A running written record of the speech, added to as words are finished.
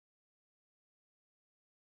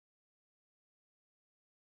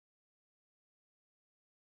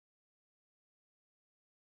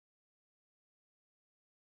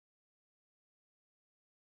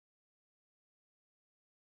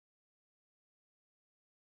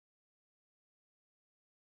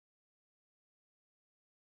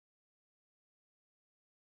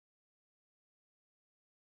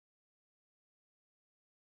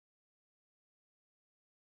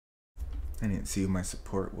I didn't see who my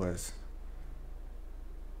support was.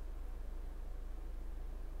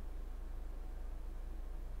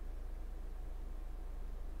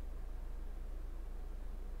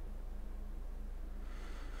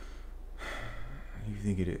 You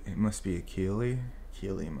think it must be Akili?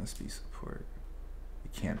 Akili must be support.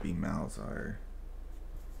 It can't be Malzar.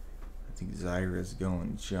 I think Zyra's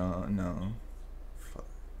going John. No. Fuck.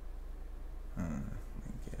 My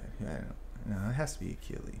God. I don't. No, it has to be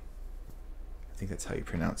Akili. I think that's how you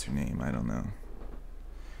pronounce her name. I don't know.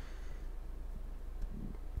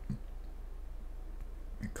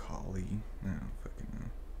 Akali? I don't fucking know.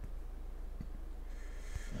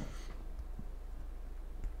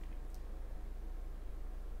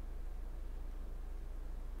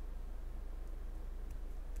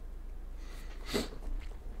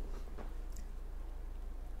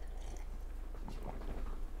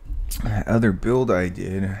 That other build I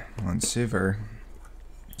did on Sivir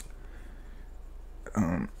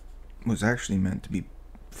was actually meant to be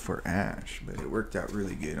for Ashe, but it worked out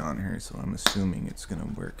really good on her, so I'm assuming it's gonna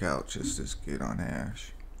work out just as good on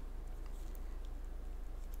Ashe.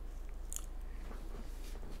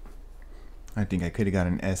 I think I could have got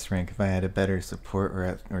an S rank if I had a better support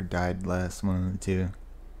or died less, one of the two.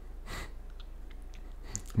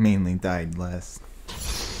 Mainly died less.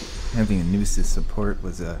 Having a Noose's support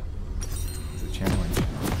was a challenge.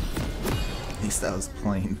 At least I was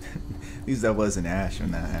playing. At least I wasn't Ashe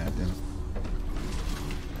when that happened.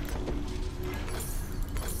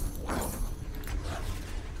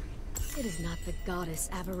 It is not the goddess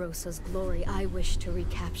Avarosa's glory I wish to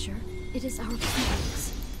recapture. It is our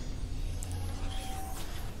people's.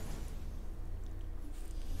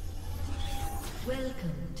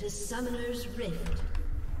 Welcome to Summoner's Rift.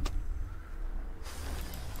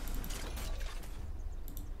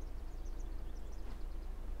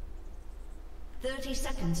 "30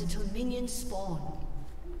 seconds until minions spawn."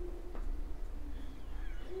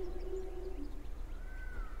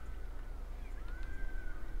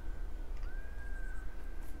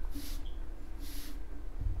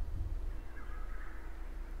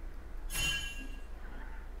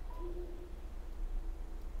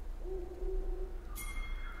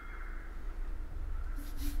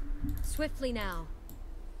 Swiftly now.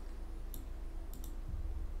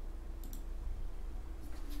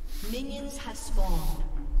 Minions have spawned.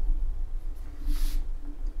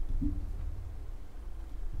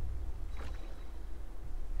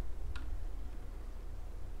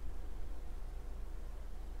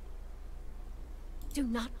 Do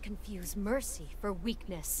not confuse mercy for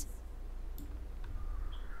weakness.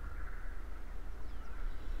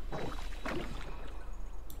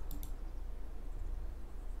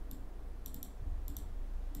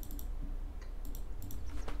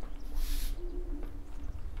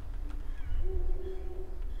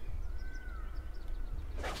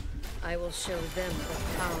 I will show them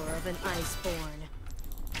the power of an Iceborn.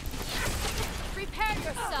 Prepare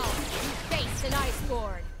yourself! Face an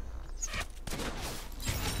Iceborn!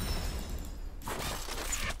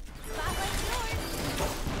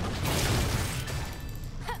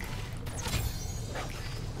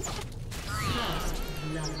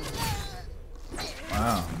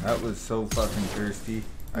 Wow, that was so fucking thirsty.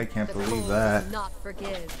 I can't believe that. Not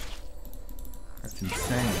forgive. That's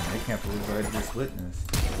insane. I can't believe what I just witnessed.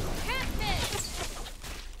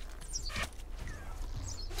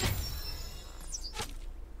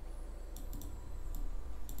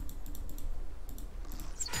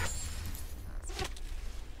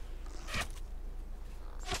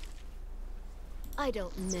 I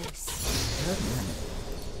don't miss.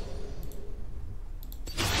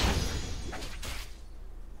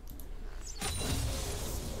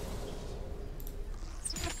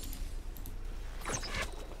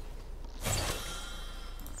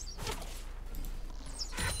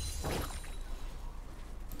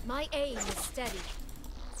 My aim is steady.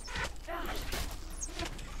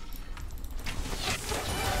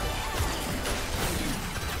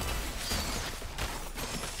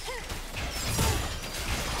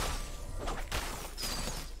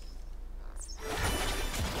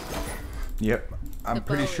 Yep, I'm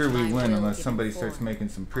pretty sure we win unless somebody starts making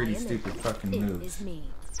some pretty stupid fucking moves.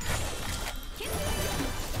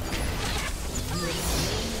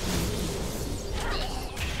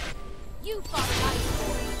 You fought an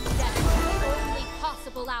Iceborn. That is the only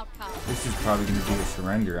possible outcome. This is probably gonna be a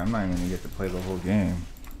surrender. I'm not even gonna get to play the whole game.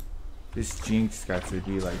 This Jinx got to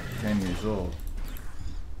be like 10 years old.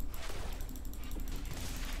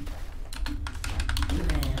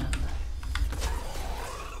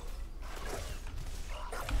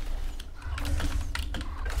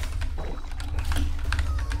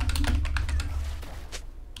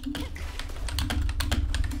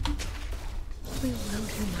 We will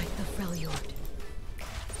unite the Freljord.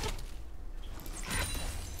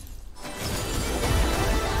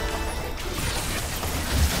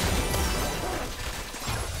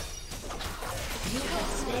 You have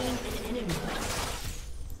slain an enemy.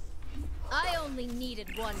 I only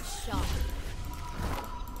needed one shot.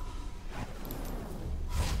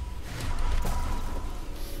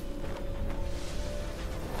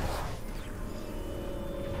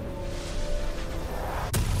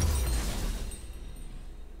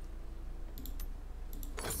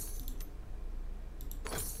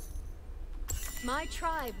 My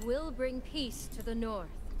tribe will bring peace to the north.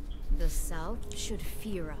 The south should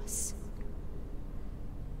fear us.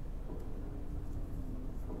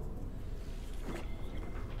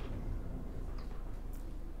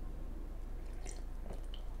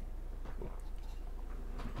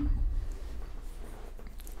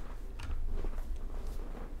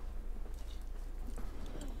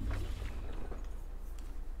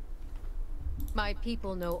 My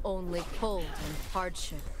people know only cold and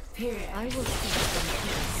hardship. I will keep them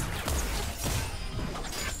peace.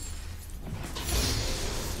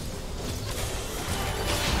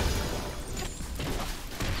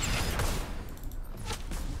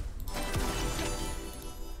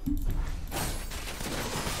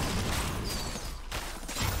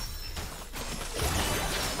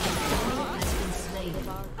 Of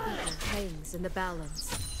our people hangs in the balance.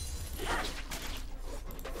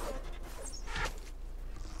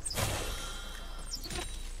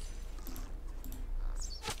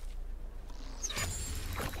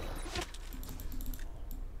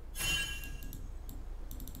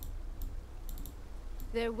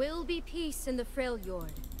 There will be peace in the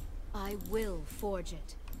Freljord. I will forge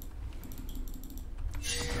it.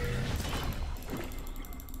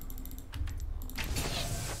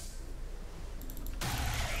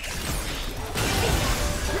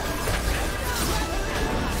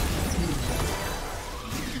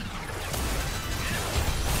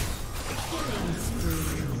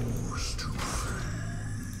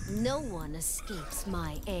 No one escapes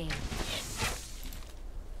my aim.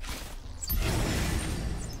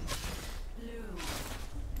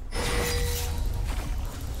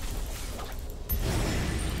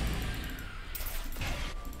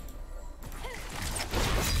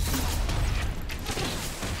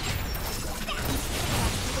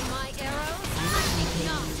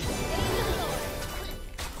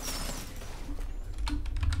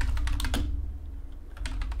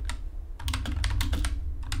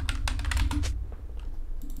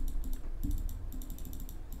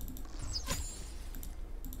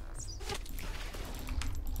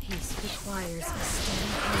 Peace requires a steady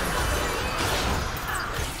hand.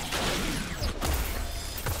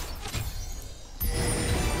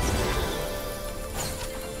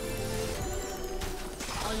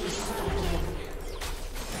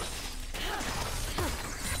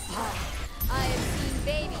 I have seen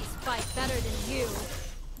babies fight better than you.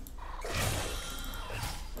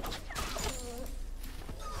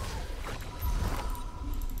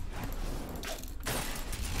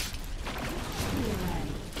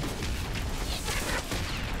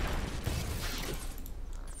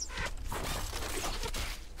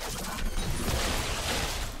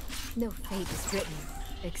 No fate is written,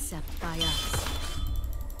 except by us.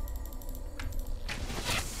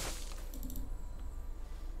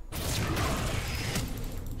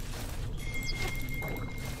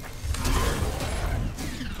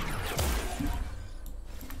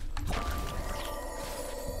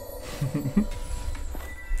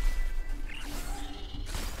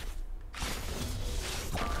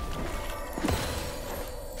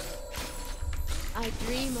 I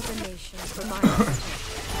dream of a nation for my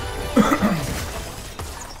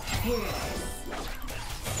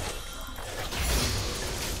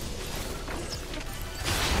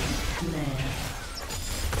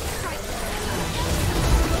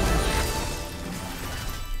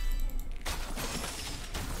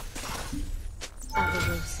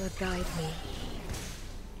Avarosa, guide me.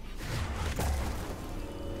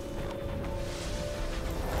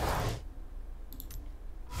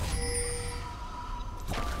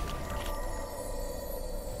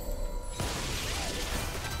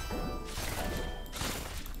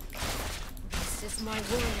 This is my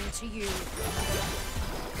warning to you.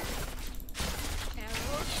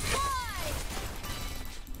 Arrows fly!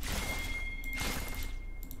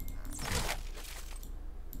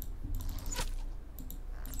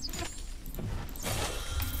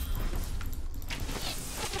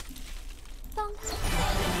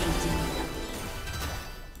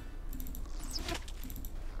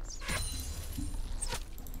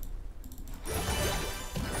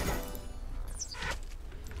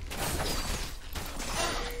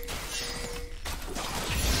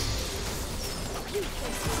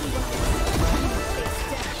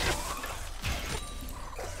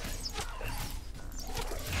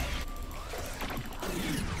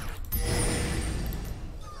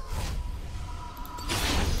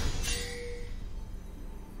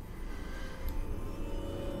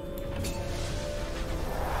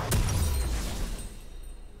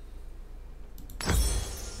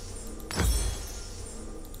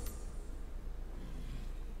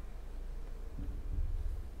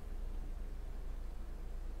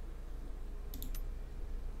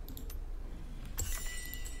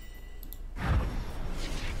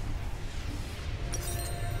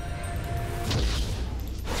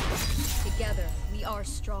 are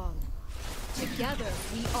strong. Together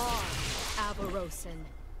we are Avarosan.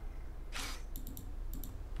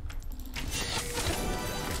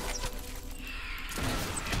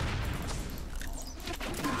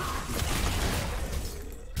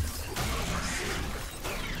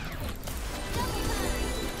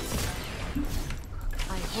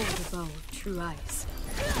 I hold a bow of true ice.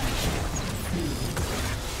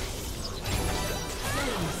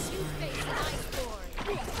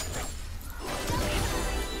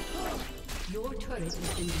 Your turret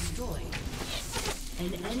has been destroyed.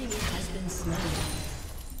 An enemy has been slain.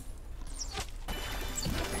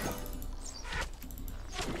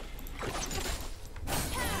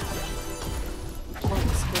 What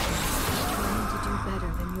is goodness? Trying to do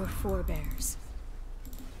better than your forebears.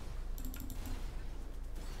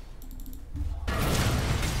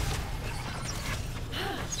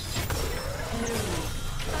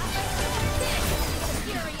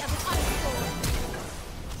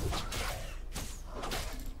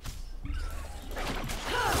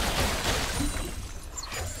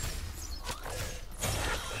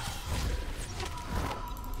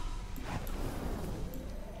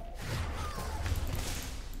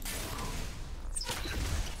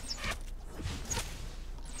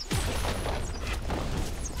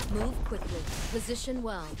 Move quickly, position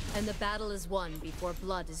well, and the battle is won before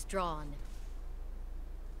blood is drawn.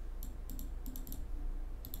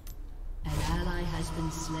 An ally has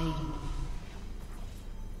been slain.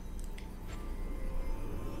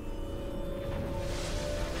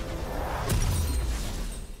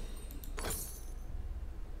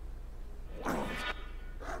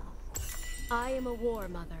 I am a war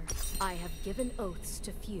mother. I have given oaths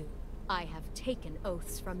to few. I have taken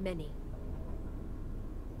oaths from many.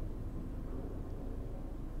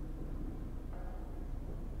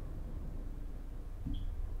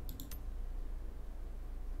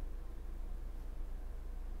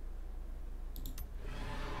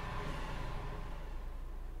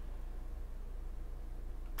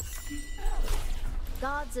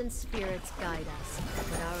 Gods and spirits guide us,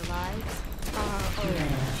 but our lives are our own.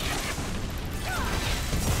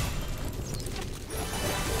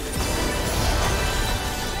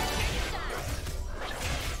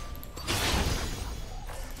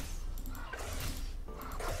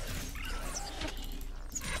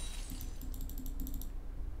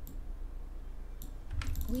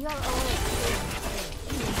 We are all in love.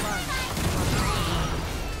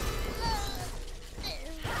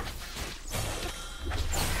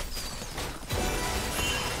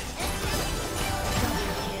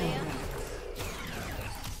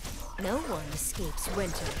 No one escapes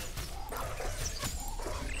winter.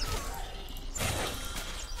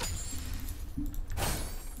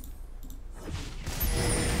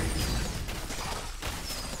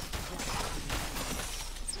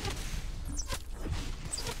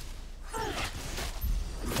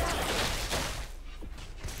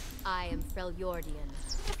 I am Freljordian.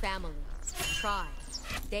 Family, tribe,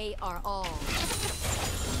 they are all.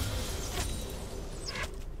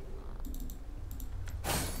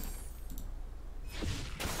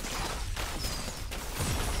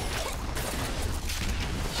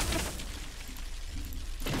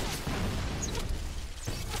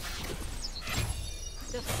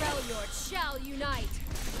 The Freljord shall unite!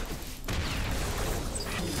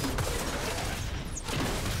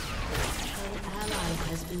 An ally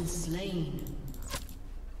has been slain.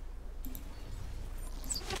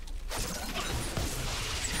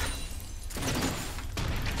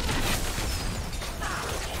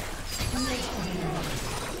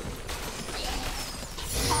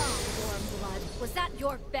 Oh, warm blood, was that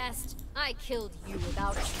your best? I killed you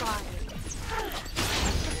without trying.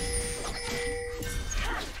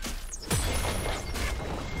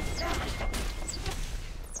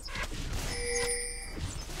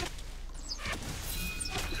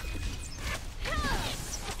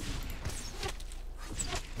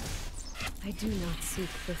 I do not seek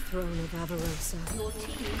the throne of Avarosa. Your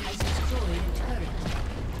team has destroyed a turret.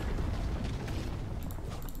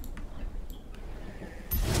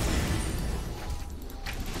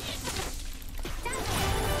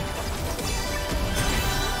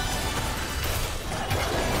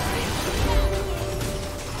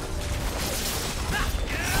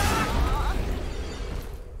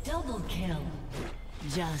 Double kill.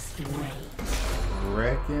 Just wait.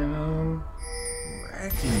 Wrecking them.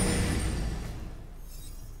 Wrecking them.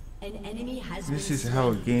 An enemy has This been is how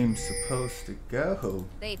a slain. game's supposed to go.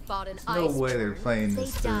 They fought an There's no ice way they're storm. playing They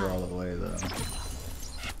this through died. all the way though.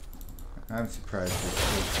 I'm surprised they're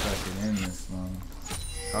still stuck in this long.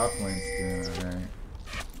 Top lane's doing alright.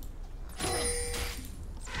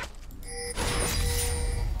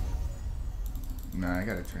 Nice. I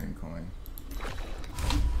got a turning coin.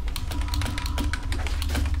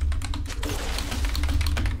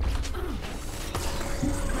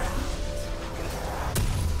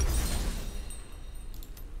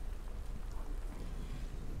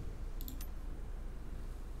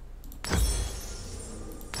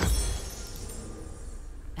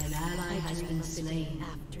 An ally has been slain.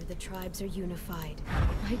 After the tribes are unified,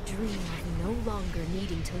 I dream of no longer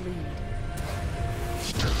needing to lead.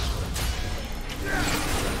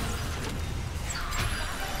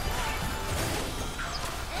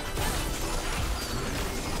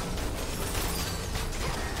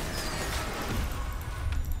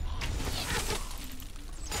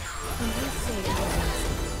 When they say otherwise,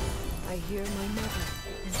 I hear my mother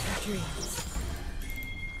and her dreams.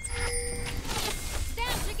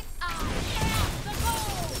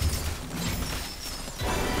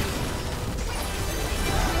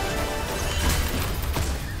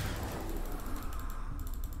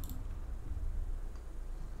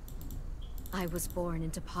 I was born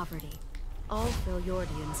into poverty. All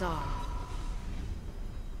Philyordians are.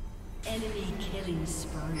 Enemy killing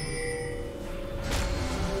spree.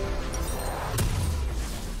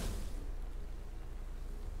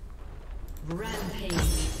 Rampage.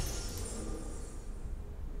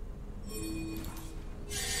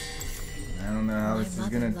 I don't know how My this is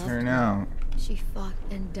mother gonna loved turn me. out. She fought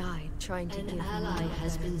and died trying to give An me ally a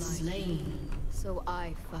has better been life. slain. So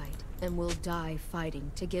I fight and will die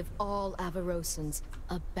fighting to give all Avarosans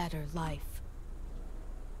a better life.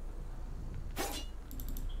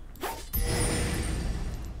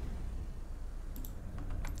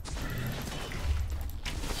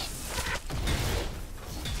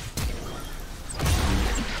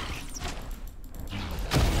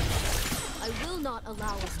 I will not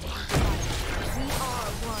allow us to be divided. We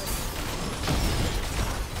are one.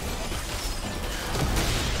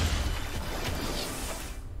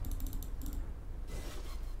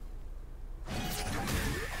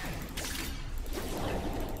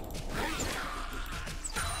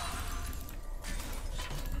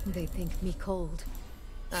 They think me cold.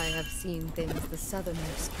 I have seen things the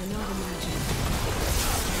Southerners cannot imagine.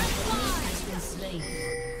 Enemy has been slain.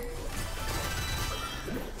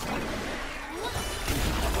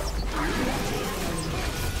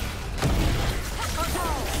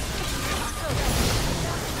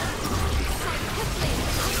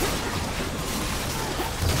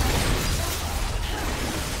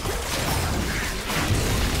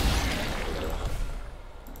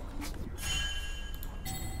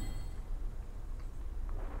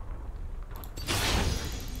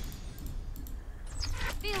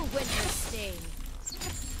 Feel winter sting.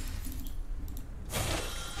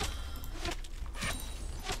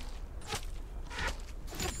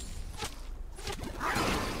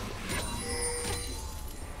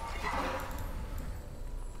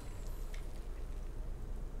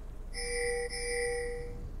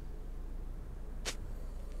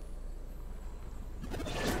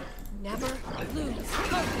 Never lose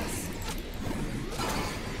focus.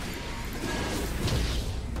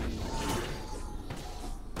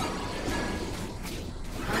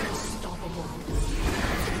 Unstoppable.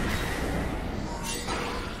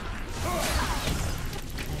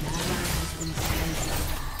 An ally has been slain.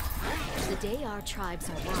 The day our tribes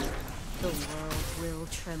are one, the world will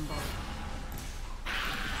tremble.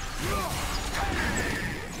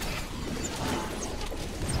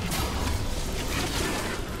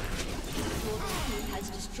 Your team has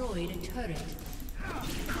destroyed a turret.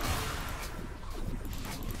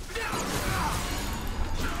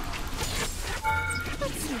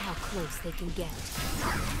 Let's see how close they can get.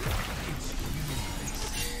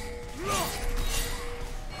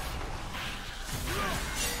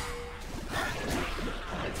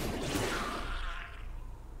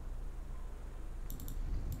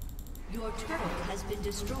 Your turret has been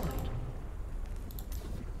destroyed.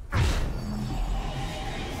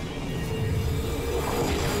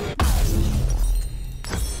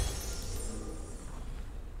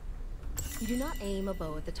 You do not aim a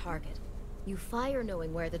bow at the target. You fire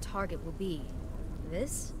knowing where the target will be.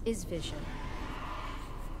 This is vision.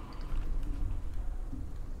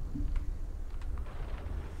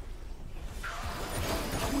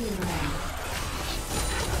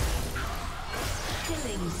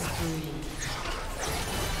 Killing spree.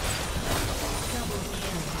 Double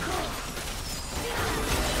kill.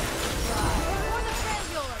 For the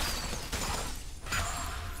Freljord!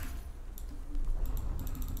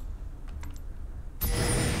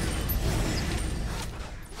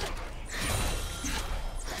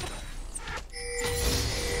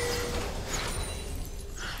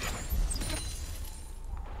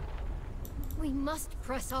 We must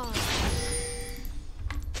press on.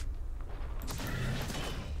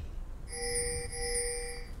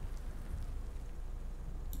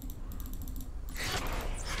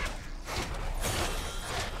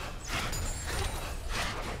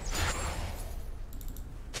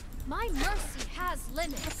 My mercy has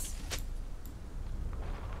limits.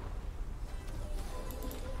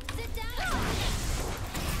 Sit down.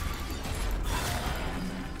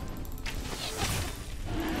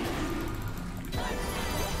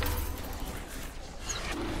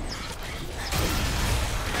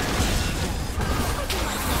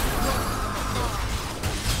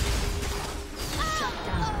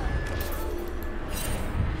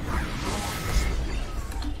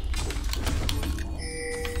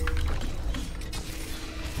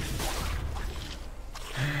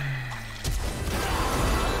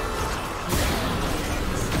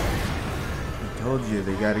 Told you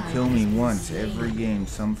they gotta kill me once every game,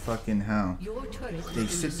 some fucking how. Your turret has They been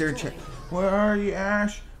sit there and check. destroyed. Where are you,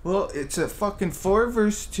 Ash? Well, it's a fucking 4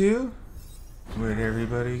 versus 2. Where'd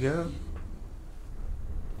everybody go?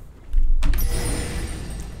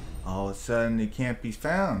 All of a sudden, they can't be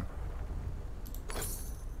found.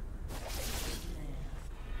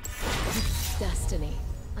 Destiny.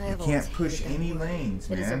 I You have can't always push hated that any word. lanes,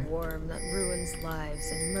 It is a man. worm that ruins lives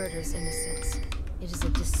and murders innocents. It is a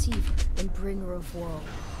deceiver and bringer of woe.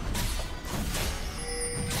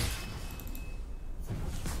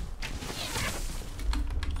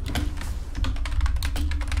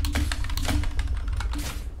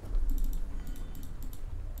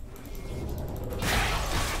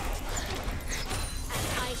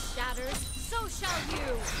 As ice shatters, so shall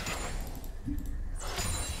you!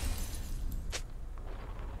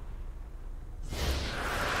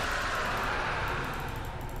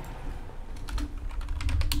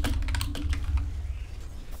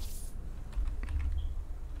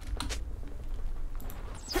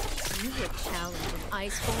 You would challenge an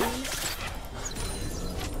Iceborn?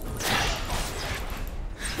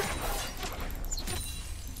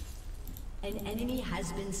 An enemy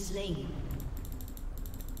has been slain.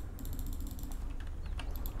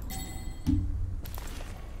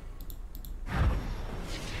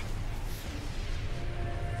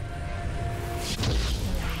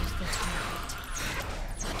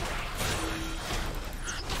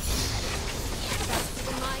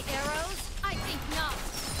 Trusted in my arrows? I think not.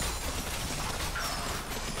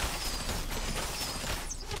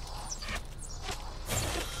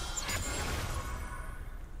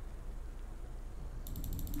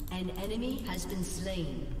 An enemy has been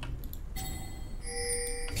slain.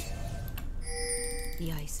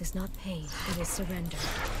 The ice is not pain, it is surrender.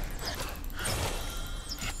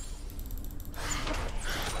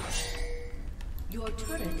 Your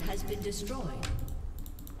turret has been destroyed.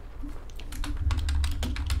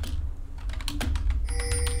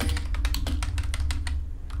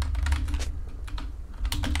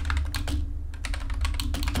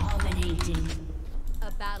 Dominating.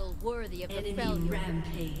 A battle worthy of the Enemy failure.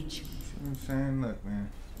 rampage. See what I'm saying? Look, man.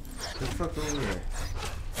 Get the fuck over there.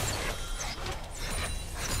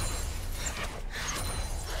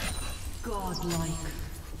 Godlike.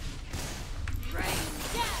 Rain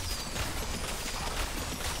death!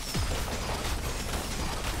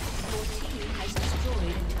 Your team has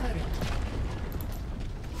destroyed a turret.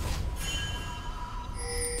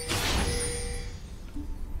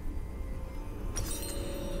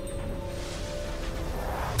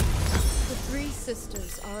 The Three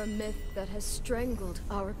Sisters are a myth that has strangled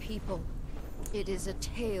our people. It is a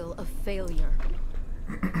tale of failure.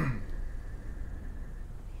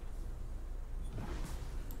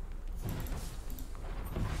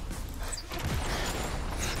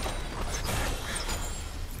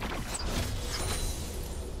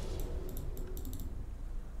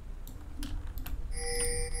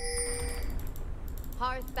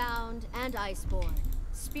 Hearthbound and Iceborn,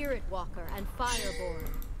 Spirit Walker and Fireborn.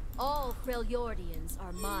 All Freljordians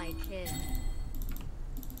are my kin.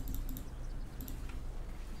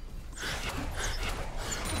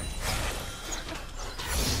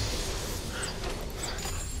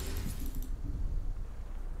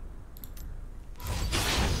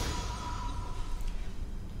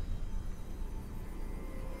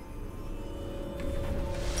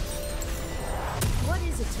 What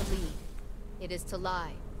is it to lead? It is to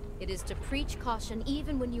lie. It is to preach caution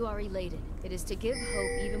even when you are elated. It is to give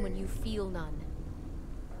hope even when you feel none.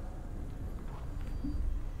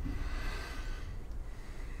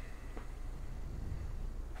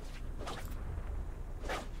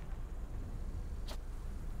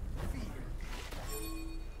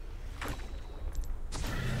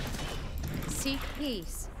 Seek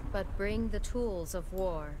peace, but bring the tools of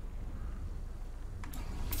war.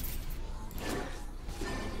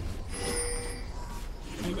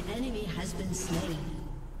 An enemy has been slain.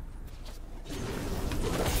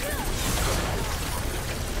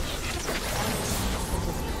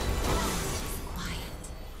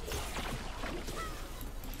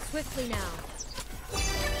 Swiftly now.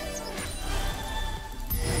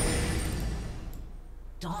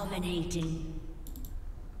 Dominating.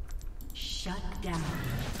 Shut down.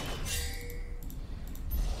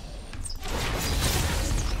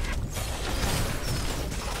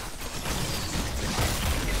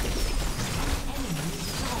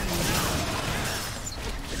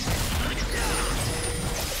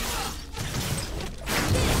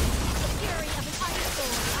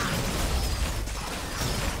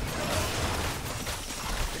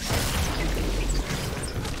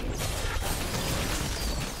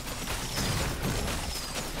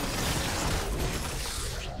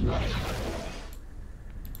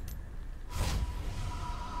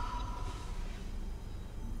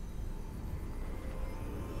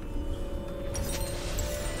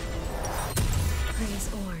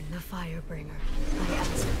 Praise Orn, the Firebringer. I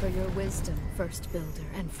ask for your wisdom, First Builder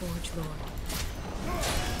and Forge Lord.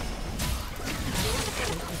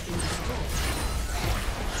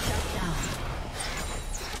 Shut down.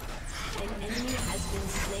 An enemy has been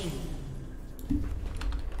slain.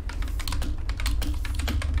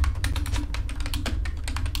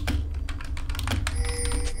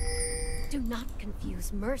 Do not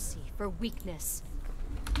confuse mercy for weakness.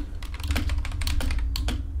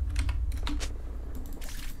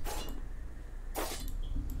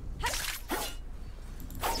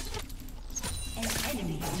 An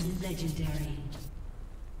enemy is legendary.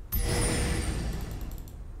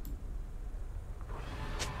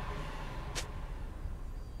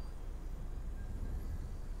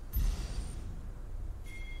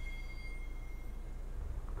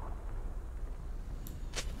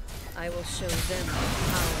 I will show them the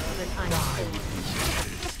power of an ice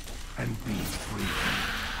And be free.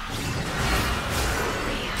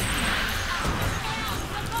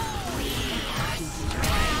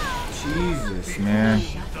 Jesus, man.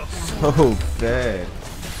 So fed.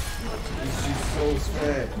 She's so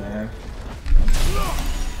fed, man.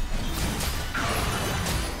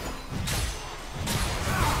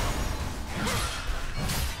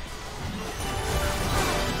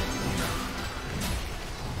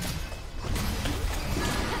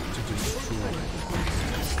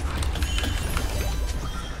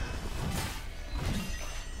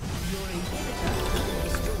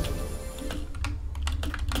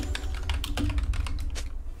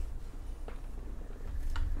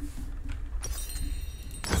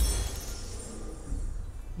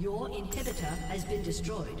 Your inhibitor has been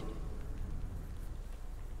destroyed.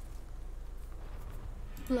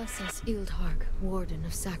 Bless us, Ildhark, Warden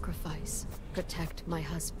of Sacrifice. Protect my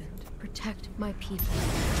husband. Protect my people.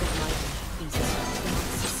 The light beasts cannot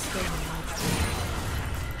sustain my faith.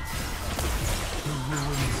 The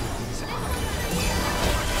ruins of these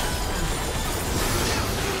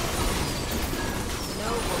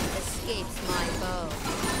No one escapes my bow.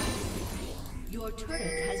 Your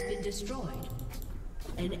turret has been destroyed.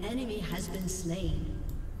 An enemy has been slain.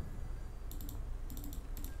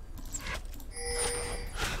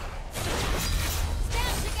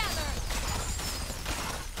 Stand together!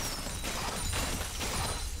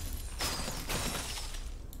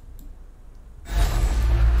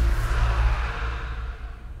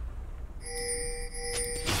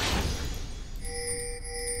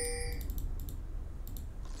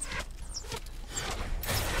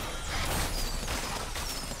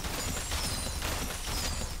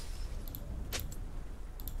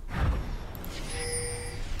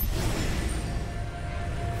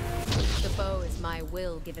 My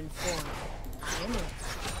will given form. I am it.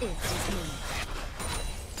 It is me.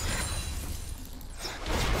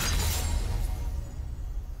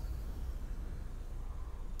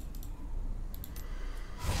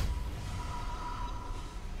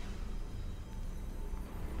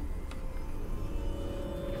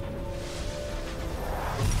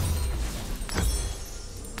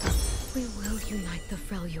 We will unite the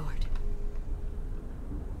Freljord.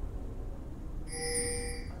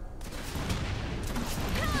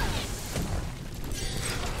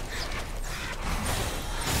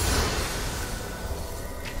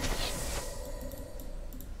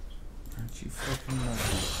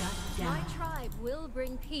 My tribe will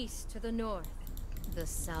bring peace to the north. The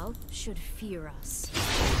south should fear us.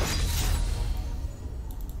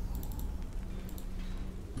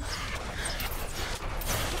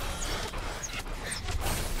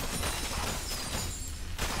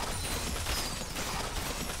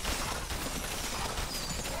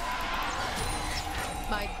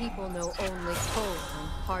 My people know only cold and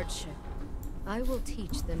hardship. I will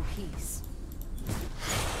teach them peace.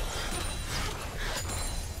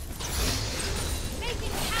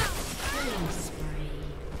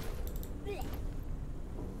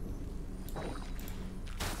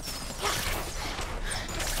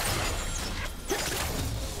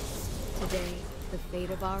 fate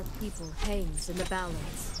of our people hangs in the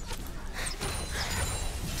balance.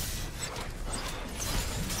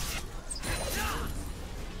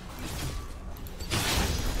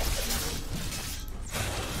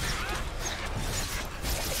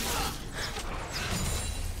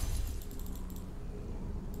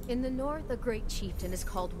 In the north, a great chieftain is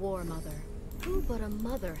called War Mother. Who but a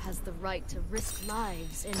mother has the right to risk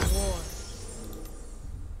lives in war?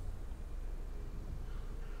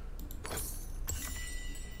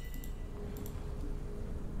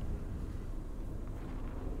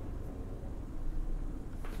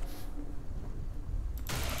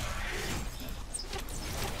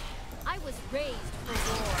 I was raised for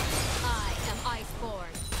war. I am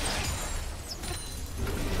Iceborn.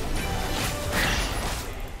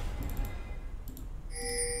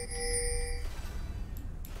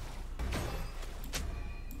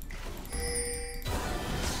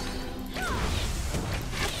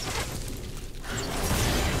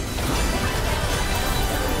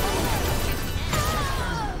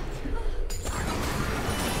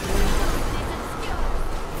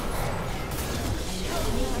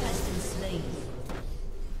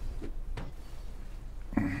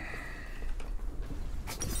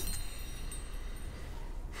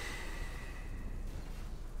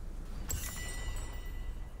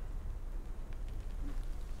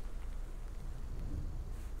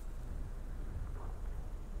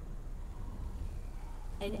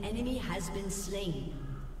 An enemy has been slain.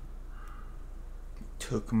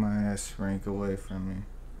 Took my S rank away from me.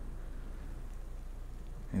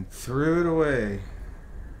 And threw it away.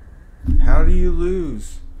 How do you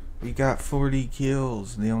lose? We got 40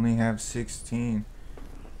 kills. They only have 16.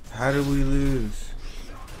 How did we lose?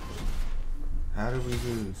 How did we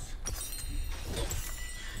lose?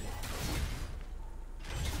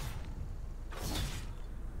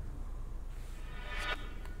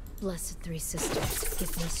 Blessed Three Sisters,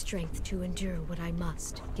 give me strength to endure what I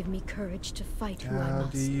must. Give me courage to fight who I How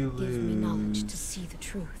must. do you Give me knowledge to lose? see the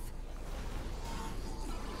truth.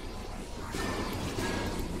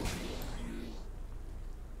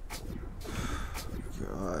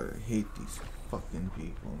 God, I hate these fucking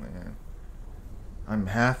people, man. I'm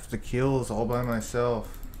half the kills all by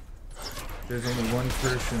myself. If there's only one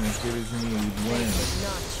person as good as me, we'd They win. did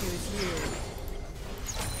not choose you.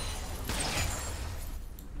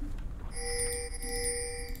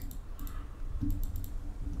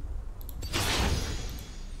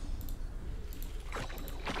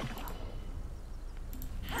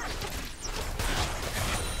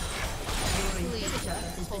 Your inhibitor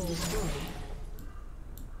has been destroyed.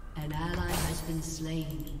 An ally has been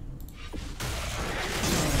slain.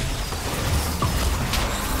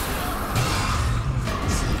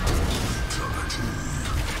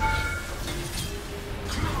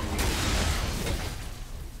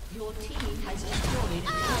 Your team has destroyed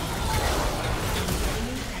an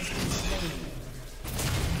enemy has been slain.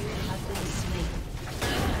 You have been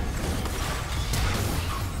slain.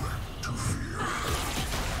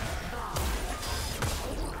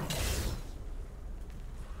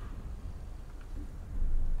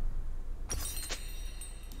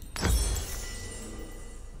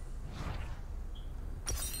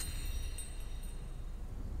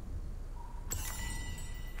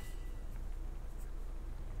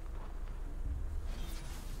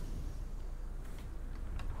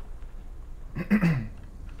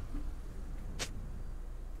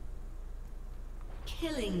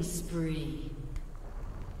 Killing spree.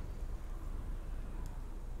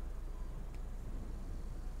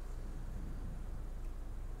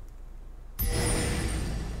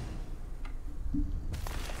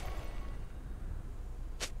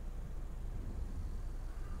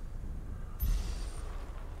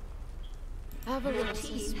 Avarice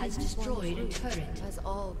team has destroyed a turret. as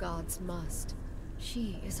all gods must.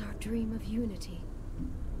 She is our dream of unity.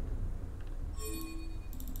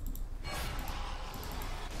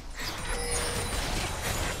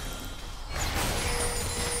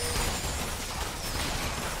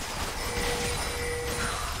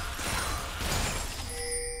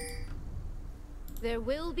 There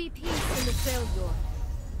will be peace in the Freljord.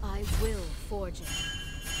 I will forge it.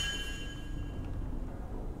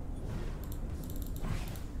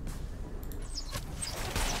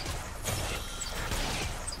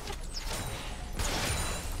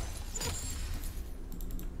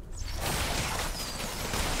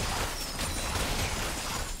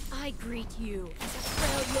 I greet you as a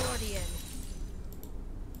Freljordian.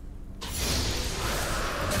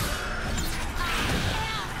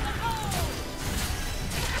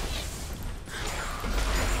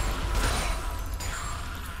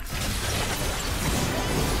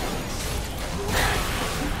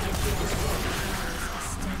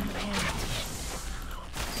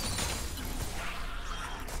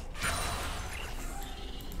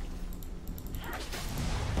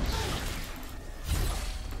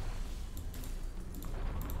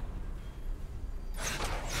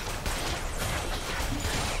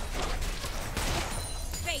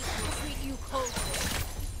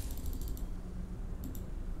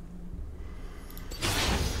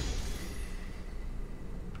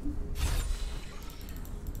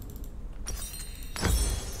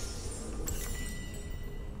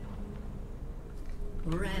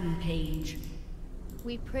 Rampage.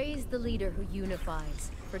 We praise the leader who unifies,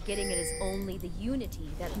 forgetting it is only the unity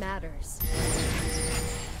that matters.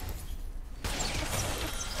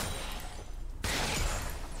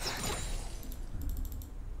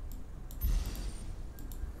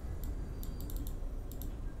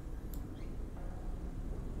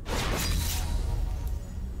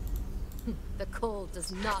 The cold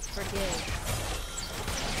does not forgive.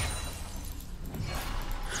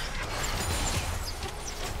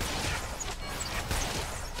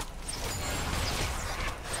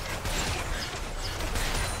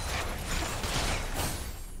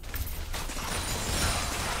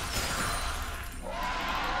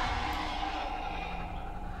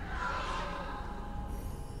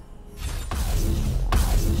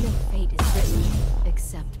 No fate is written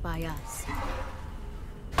except by us.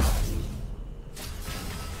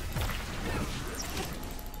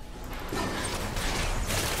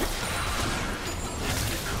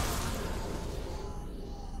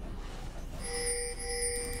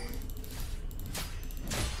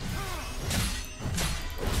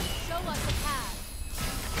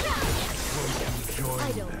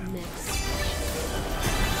 I don't miss.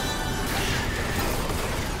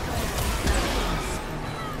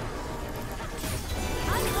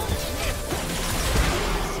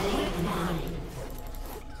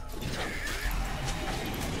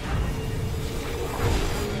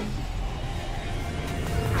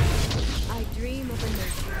 I dream of a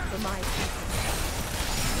nurture for my people.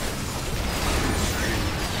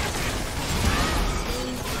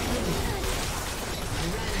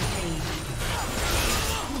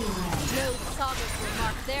 No sagas will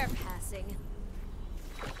mark their passing.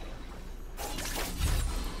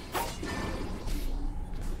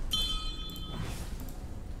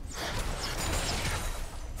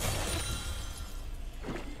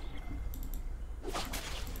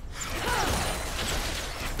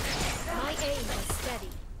 My aim is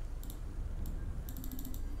steady.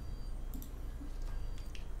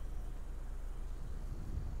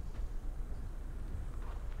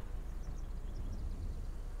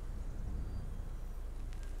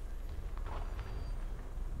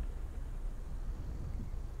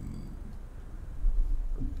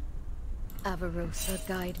 Avarosa,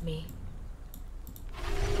 guide me.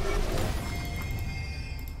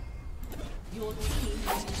 Your team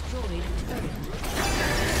has destroyed a turret.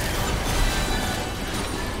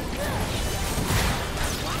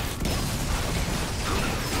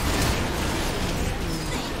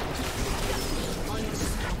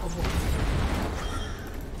 Unstoppable.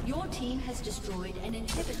 Your team has destroyed an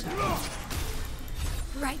inhibitor.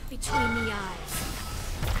 Right between the eyes.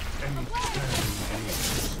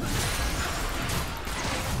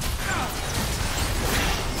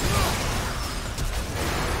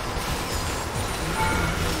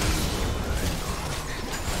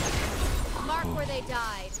 Mark where they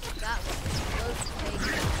died. That was close to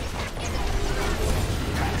taking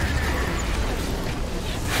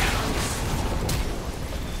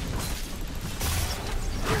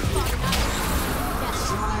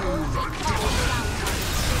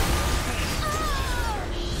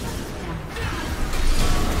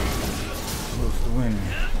Close to winning.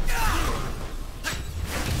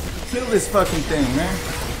 Kill this fucking thing, man.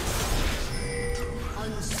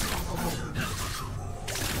 Unstoppable.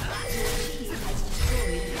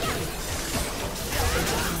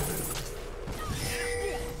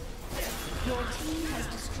 Your team has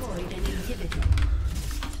destroyed a turret. Your team has destroyed an inhibitor.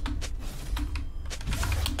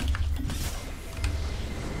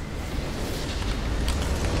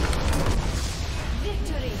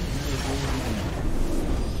 Victory!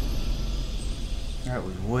 That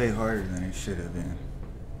was way harder than it should have been.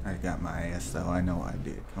 I got my ass though. I know I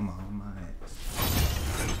did. Come on, my ass.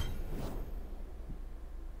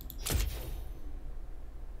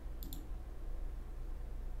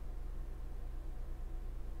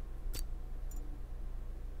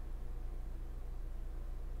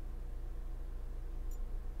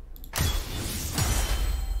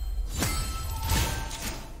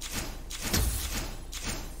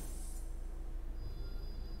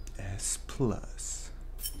 S plus.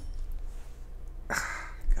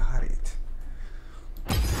 Got it.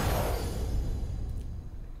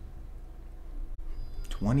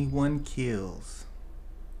 21 kills.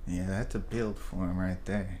 Yeah, that's a build for him right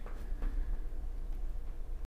there.